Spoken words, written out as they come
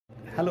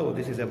Hello,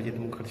 this is Abhijit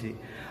Mukherjee.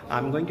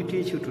 I'm going to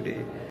teach you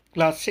today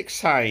Class 6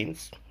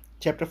 Science,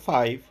 Chapter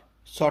 5,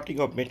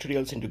 Sorting of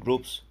Materials into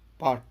Groups,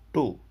 Part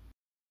 2.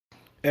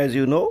 As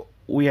you know,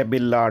 we have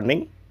been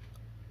learning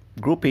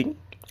grouping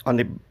on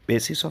the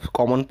basis of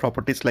common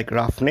properties like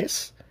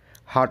roughness,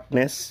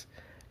 hardness,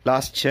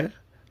 luster,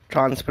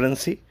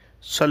 transparency,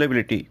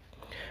 solubility.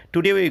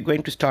 Today we are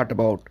going to start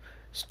about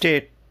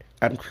state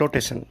and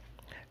flotation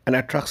and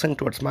attraction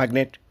towards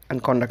magnet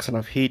and conduction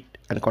of heat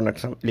and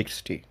conduction of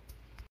electricity.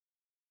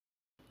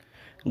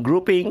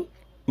 Grouping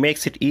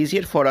makes it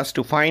easier for us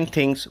to find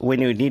things when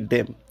we need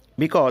them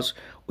because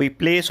we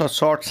place or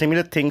sort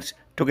similar things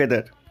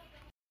together.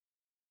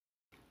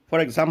 For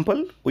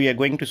example, we are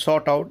going to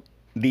sort out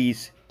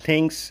these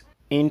things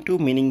into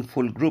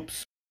meaningful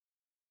groups.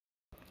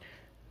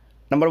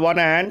 Number 1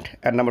 ant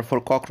and number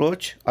 4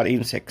 cockroach are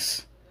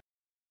insects.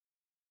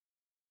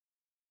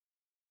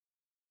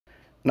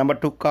 Number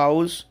 2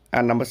 cows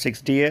and number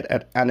 6 deer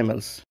are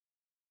animals.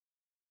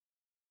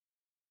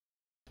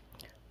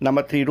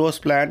 Number 3 rose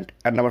plant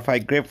and number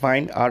 5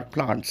 grapevine are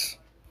plants.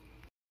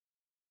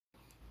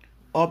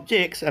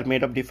 Objects are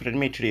made of different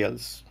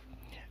materials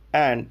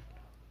and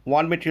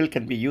one material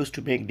can be used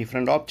to make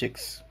different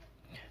objects.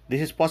 This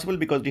is possible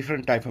because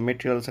different types of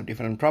materials have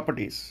different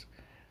properties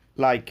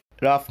like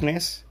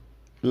roughness,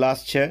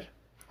 luster,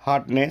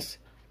 hardness,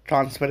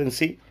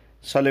 transparency,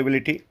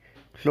 solubility,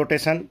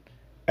 flotation,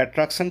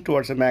 attraction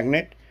towards a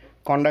magnet,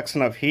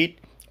 conduction of heat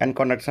and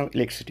conduction of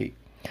electricity.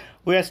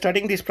 We are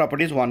studying these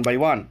properties one by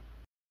one.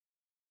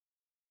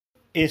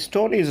 A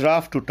stone is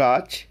rough to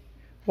touch,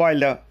 while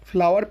the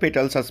flower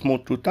petals are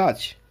smooth to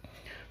touch.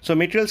 So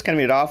materials can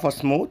be rough or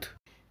smooth.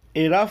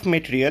 A rough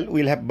material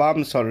will have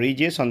bumps or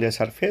ridges on their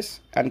surface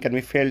and can be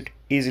felt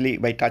easily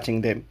by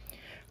touching them,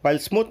 while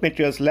smooth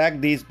materials lack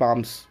these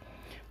bumps.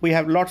 We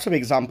have lots of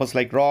examples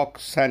like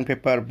rocks,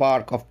 sandpaper,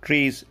 bark of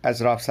trees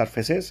as rough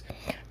surfaces,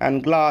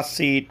 and glass,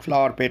 seed,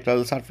 flower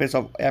petal, surface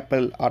of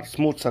apple are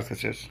smooth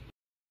surfaces.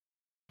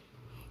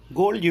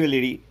 Gold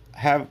jewelry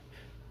have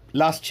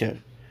luster.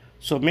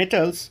 So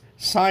metals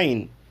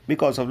shine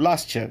because of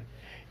luster.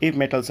 If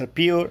metals are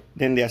pure,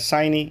 then they are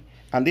shiny,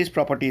 and this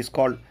property is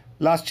called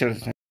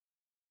lusterlessness.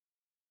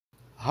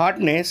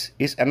 Hardness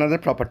is another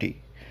property.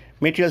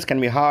 Materials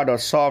can be hard or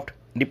soft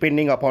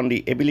depending upon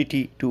the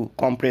ability to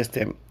compress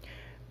them.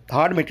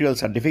 Hard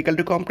materials are difficult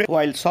to compress,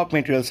 while soft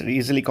materials are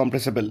easily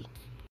compressible.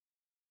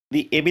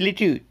 The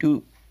ability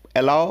to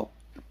allow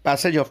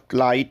passage of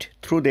light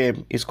through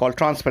them is called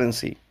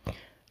transparency.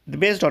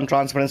 Based on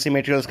transparency,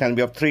 materials can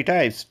be of three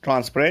types: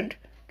 transparent,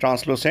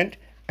 translucent,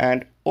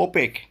 and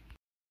opaque.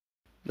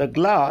 The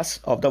glass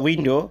of the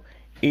window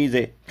is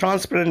a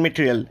transparent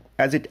material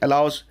as it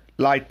allows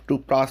light to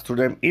pass through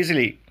them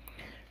easily.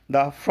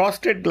 The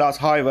frosted glass,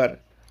 however,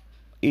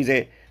 is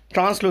a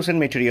translucent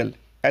material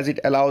as it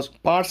allows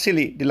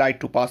partially the light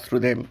to pass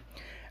through them.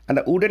 And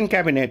the wooden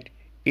cabinet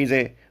is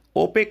a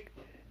opaque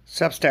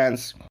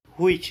substance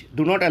which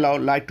do not allow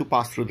light to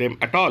pass through them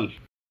at all.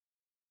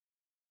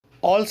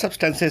 All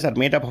substances are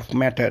made up of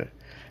matter,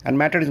 and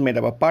matter is made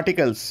up of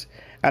particles,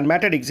 and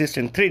matter exists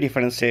in three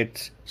different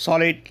states: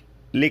 solid,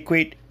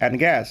 liquid, and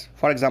gas.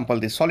 For example,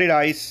 the solid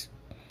ice,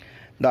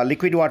 the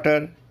liquid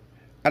water,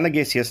 and the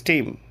gaseous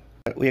steam.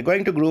 We are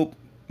going to group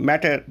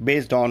matter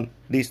based on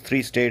these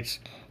three states: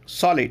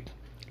 solid,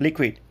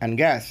 liquid, and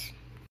gas.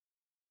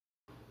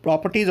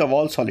 Properties of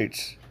all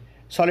solids.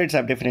 Solids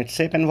have definite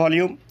shape and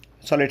volume.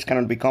 Solids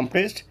cannot be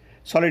compressed.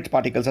 Solid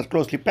particles are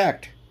closely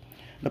packed.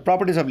 The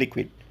properties of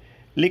liquid.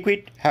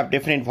 Liquid have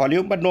definite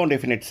volume but no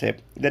definite shape.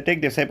 They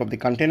take the shape of the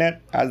container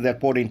as they are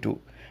poured into.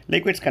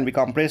 Liquids can be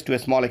compressed to a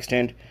small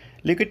extent.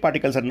 Liquid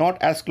particles are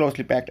not as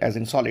closely packed as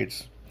in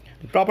solids.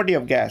 The property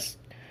of gas.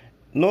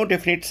 No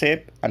definite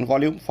shape and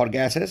volume for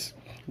gases.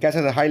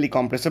 Gases are highly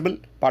compressible.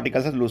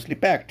 Particles are loosely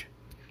packed.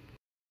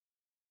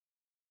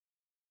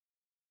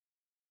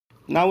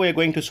 Now we are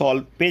going to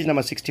solve page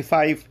number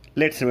 65.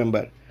 Let's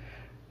remember.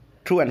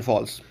 True and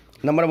false.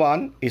 Number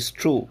 1 is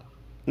true.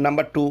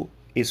 Number 2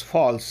 is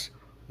false.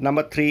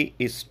 Number 3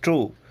 is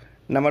true.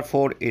 Number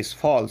 4 is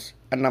false.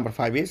 And number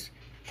 5 is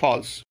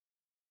false.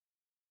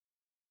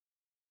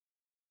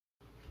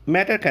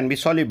 Matter can be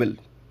soluble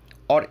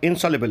or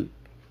insoluble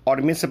or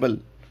miscible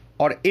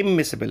or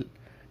immiscible.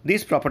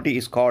 This property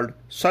is called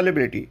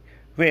solubility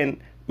when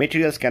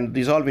materials can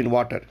dissolve in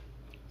water.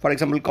 For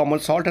example, common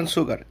salt and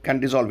sugar can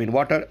dissolve in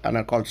water and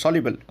are called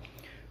soluble.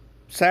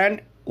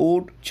 Sand,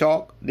 wood,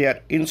 chalk, they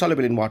are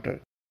insoluble in water.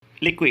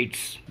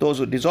 Liquids, those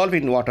who dissolve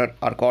in water,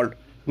 are called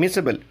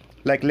miscible,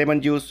 like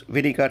lemon juice,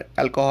 vinegar,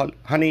 alcohol,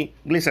 honey,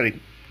 glycerin.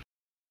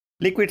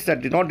 Liquids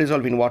that do not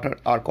dissolve in water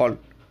are called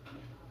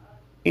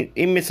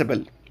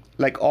immiscible,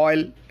 like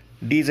oil,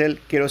 diesel,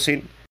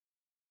 kerosene.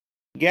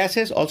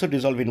 Gases also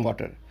dissolve in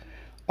water.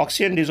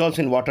 Oxygen dissolves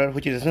in water,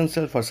 which is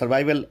essential for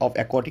survival of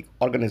aquatic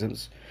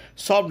organisms.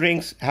 Soft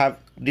drinks have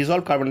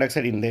dissolved carbon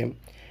dioxide in them,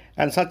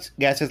 and such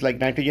gases like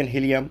nitrogen,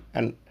 helium,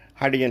 and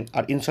hydrogen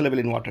are insoluble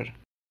in water.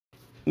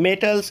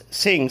 Metals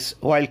sinks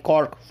while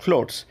cork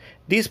floats.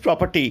 This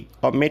property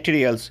of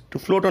materials to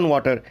float on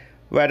water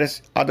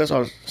whereas others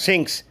or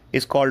sinks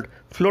is called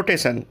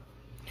flotation.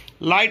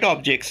 Light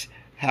objects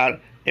are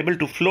able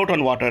to float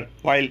on water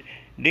while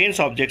dense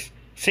objects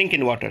sink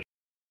in water.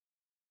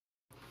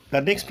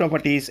 The next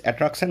property is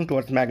attraction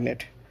towards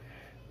magnet.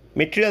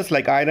 Materials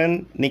like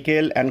iron,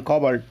 nickel and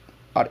cobalt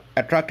are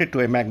attracted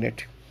to a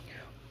magnet.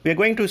 We are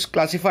going to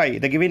classify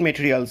the given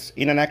materials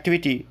in an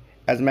activity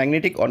as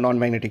magnetic or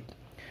non-magnetic.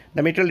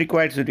 The material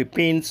required will be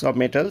pins of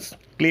metals,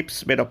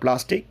 clips made of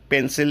plastic,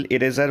 pencil,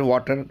 eraser,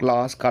 water,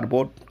 glass,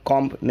 cardboard,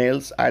 comb,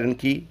 nails, iron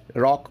key,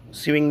 rock,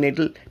 sewing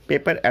needle,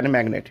 paper and a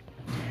magnet.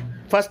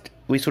 First,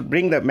 we should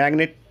bring the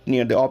magnet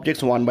near the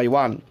objects one by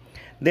one.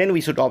 Then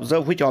we should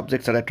observe which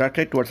objects are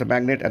attracted towards the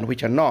magnet and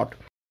which are not.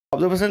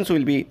 Observations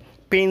will be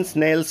pins,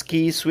 nails,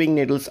 keys, sewing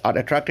needles are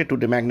attracted to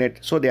the magnet,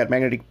 so they are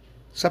magnetic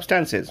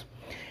substances.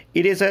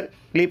 Eraser,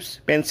 clips,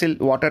 pencil,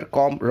 water,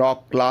 comb,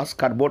 rock, glass,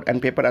 cardboard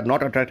and paper are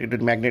not attracted to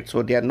the magnet,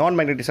 so they are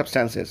non-magnetic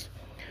substances.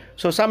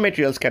 So some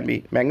materials can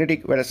be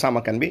magnetic whereas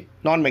some can be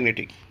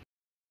non-magnetic.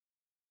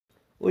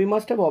 We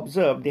must have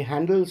observed the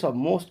handles of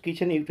most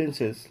kitchen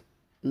utensils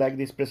like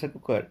this pressure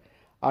cooker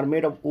are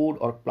made of wood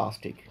or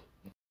plastic.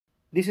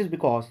 This is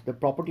because the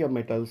property of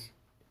metals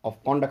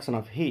of conduction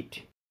of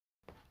heat.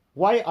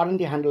 Why aren't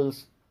the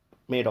handles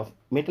made of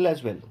metal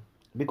as well?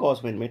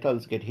 Because when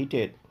metals get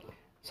heated,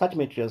 such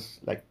materials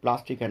like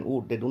plastic and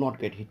wood, they do not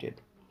get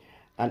heated.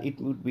 And it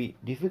would be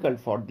difficult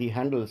for the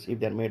handles, if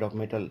they are made of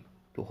metal,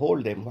 to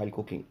hold them while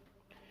cooking.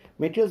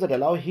 Materials that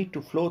allow heat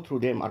to flow through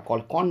them are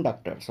called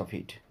conductors of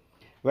heat,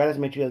 whereas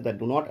materials that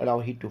do not allow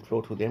heat to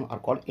flow through them are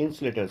called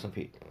insulators of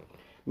heat.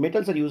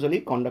 Metals are usually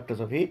conductors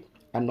of heat,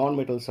 and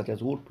non-metals such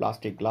as wood,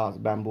 plastic, glass,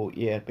 bamboo,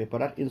 air,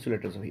 paper are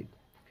insulators of heat.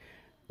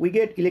 We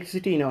get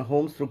electricity in our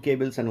homes through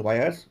cables and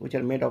wires, which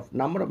are made of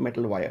number of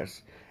metal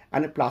wires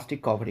and a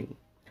plastic covering.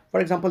 For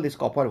example, this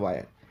copper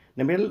wire.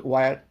 The metal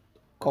wire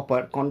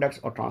copper conducts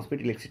or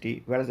transmits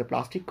electricity, whereas the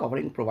plastic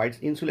covering provides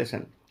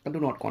insulation and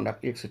do not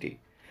conduct electricity.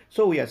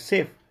 So we are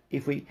safe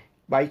if we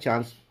by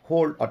chance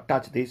hold or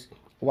touch these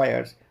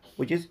wires,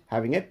 which is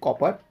having a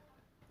copper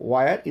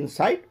wire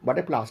inside but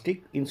a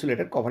plastic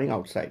insulator covering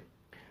outside.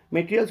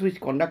 Materials which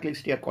conduct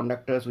electricity are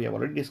conductors, we have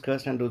already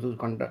discussed, and those who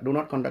do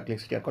not conduct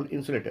electricity are called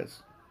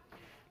insulators.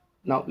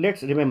 Now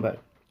let's remember,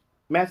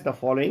 match the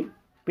following,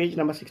 page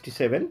number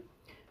 67,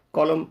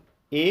 column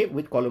A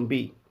with column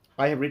B.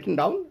 I have written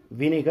down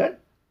vinegar,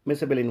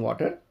 miscible in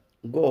water,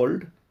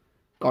 gold,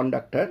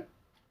 conductor,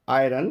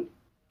 iron,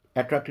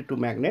 attracted to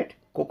magnet,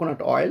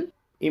 coconut oil,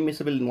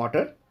 immiscible in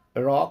water,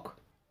 rock,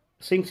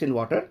 sinks in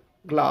water,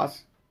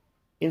 glass,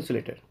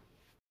 insulator.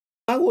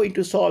 Now going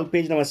to solve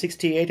page number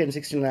 68 and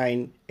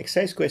 69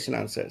 exercise question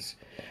answers.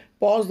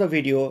 Pause the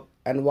video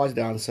and watch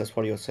the answers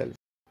for yourself.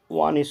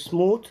 1 is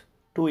smooth,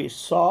 2 is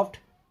soft,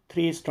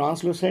 3 is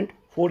translucent,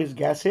 4 is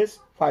gaseous,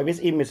 5 is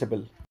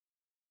immiscible.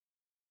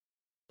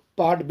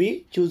 Part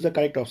B, choose the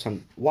correct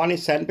option. 1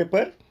 is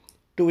sandpaper,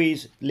 2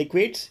 is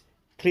liquids,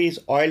 3 is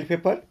oil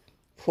paper,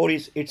 4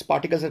 is its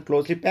particles are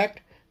closely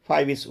packed,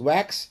 5 is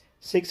wax,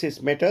 6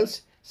 is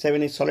metals,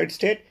 7 is solid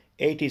state,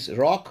 8 is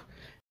rock,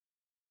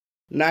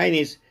 9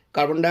 is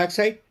carbon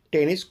dioxide,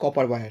 10 is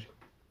copper wire.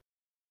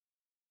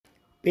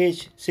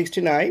 Page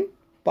 69,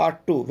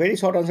 part 2, very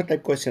short answer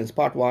type questions.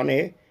 Part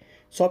 1A,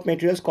 soft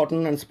materials,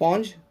 cotton and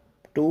sponge.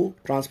 2,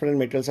 transparent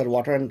materials are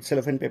water and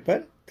cellophane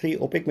paper. 3,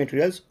 opaque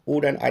materials,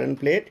 wood and iron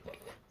plate.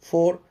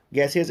 4,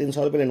 gaseous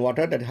insoluble in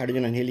water, that is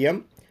hydrogen and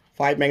helium.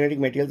 5, magnetic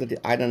materials, that is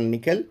iron and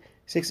nickel.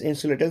 6,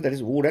 insulators, that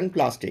is wood and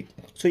plastic.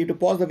 So you have to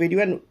pause the video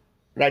and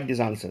write these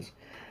answers.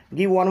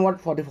 Give one word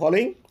for the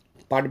following.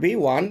 Part B,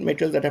 1,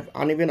 materials that have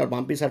uneven or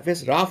bumpy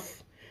surface,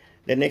 rough.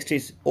 The next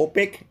is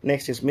opaque,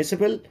 next is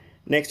miscible,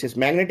 next is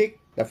magnetic,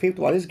 the fifth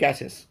one is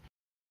gaseous.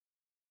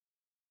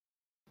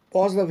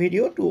 Pause the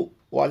video to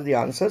watch the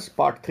answers.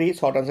 Part 3,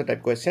 short answer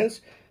type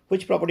questions.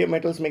 Which property of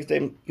metals makes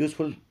them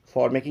useful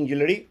for making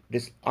jewelry?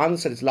 This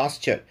answer is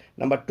last chair.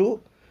 Number 2,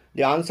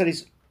 the answer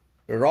is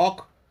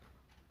rock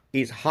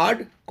is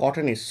hard,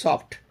 cotton is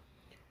soft.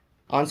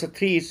 Answer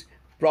 3 is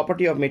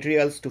property of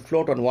materials to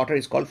float on water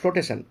is called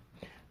flotation.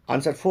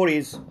 Answer 4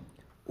 is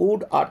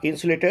wood are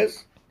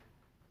insulators,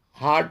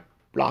 hard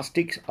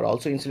plastics are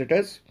also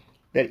insulators.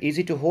 They are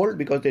easy to hold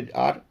because they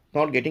are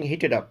not getting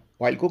heated up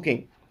while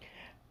cooking.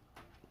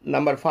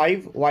 Number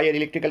 5, why are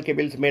electrical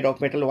cables made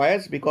of metal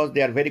wires? Because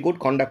they are very good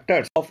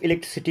conductors of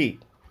electricity.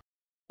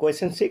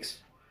 Question 6,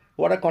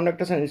 what are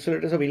conductors and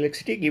insulators of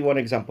electricity? Give one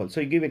example.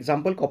 So you give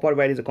example, copper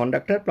wire is a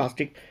conductor,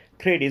 plastic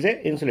thread is an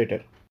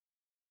insulator.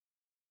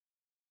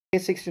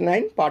 Page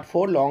 69, part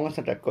 4, long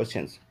answer type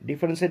questions.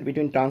 Differentiate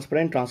between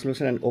transparent,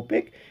 translucent and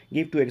opaque.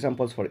 Give 2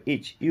 examples for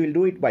each. You will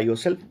do it by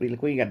yourself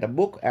looking at the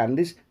book and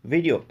this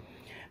video.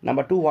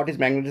 Number 2, what is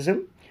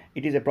magnetism?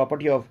 It is a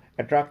property of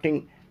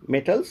attracting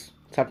metals,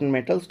 certain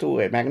metals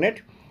to a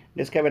magnet.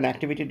 Describe an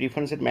activity,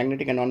 differentiate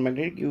magnetic and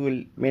non-magnetic. You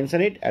will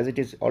mention it as it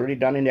is already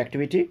done in the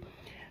activity.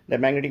 The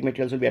magnetic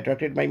materials will be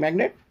attracted by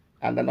magnet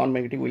and the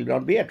non-magnetic will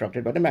not be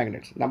attracted by the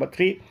magnets. Number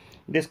 3,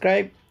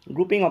 describe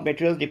grouping of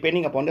materials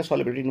depending upon the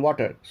solubility in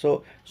water.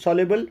 So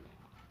soluble,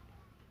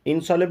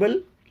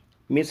 insoluble,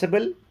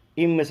 miscible,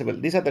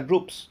 immiscible. These are the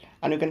groups,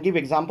 and you can give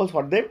examples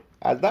for them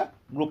as the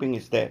grouping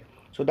is there.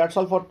 So that's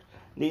all for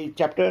the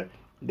chapter.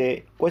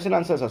 The question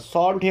answers are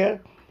solved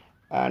here,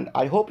 and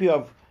I hope you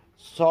have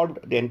solved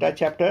the entire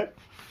chapter.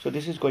 So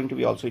this is going to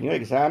be also in your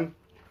exam.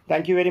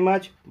 Thank you very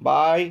much.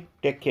 Bye.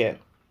 Take care.